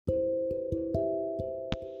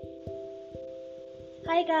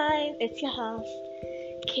Hi guys, it's your host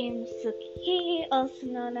Kim Suki, also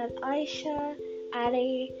known as Aisha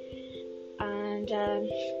Ali, and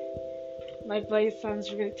my voice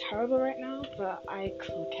sounds really terrible right now, but I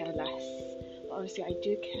could care less. But obviously, I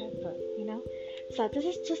do care, but you know. So this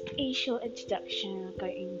is just a short introduction,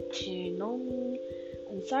 getting to know me.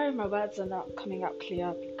 I'm sorry my words are not coming out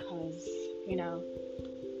clear because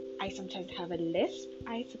I sometimes have a lisp,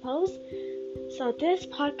 I suppose. So this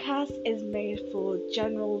podcast is made for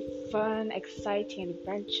general fun, exciting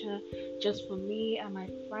adventure, just for me and my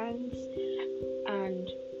friends, and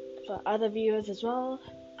for other viewers as well.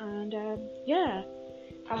 And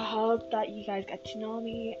I hope that you guys get to know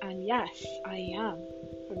me. And yes, I am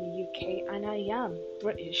from the UK and I am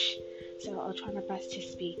British. So I'll try my best to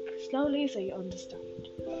speak slowly so you understand.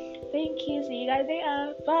 Thank you. See you guys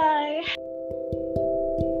later. Bye.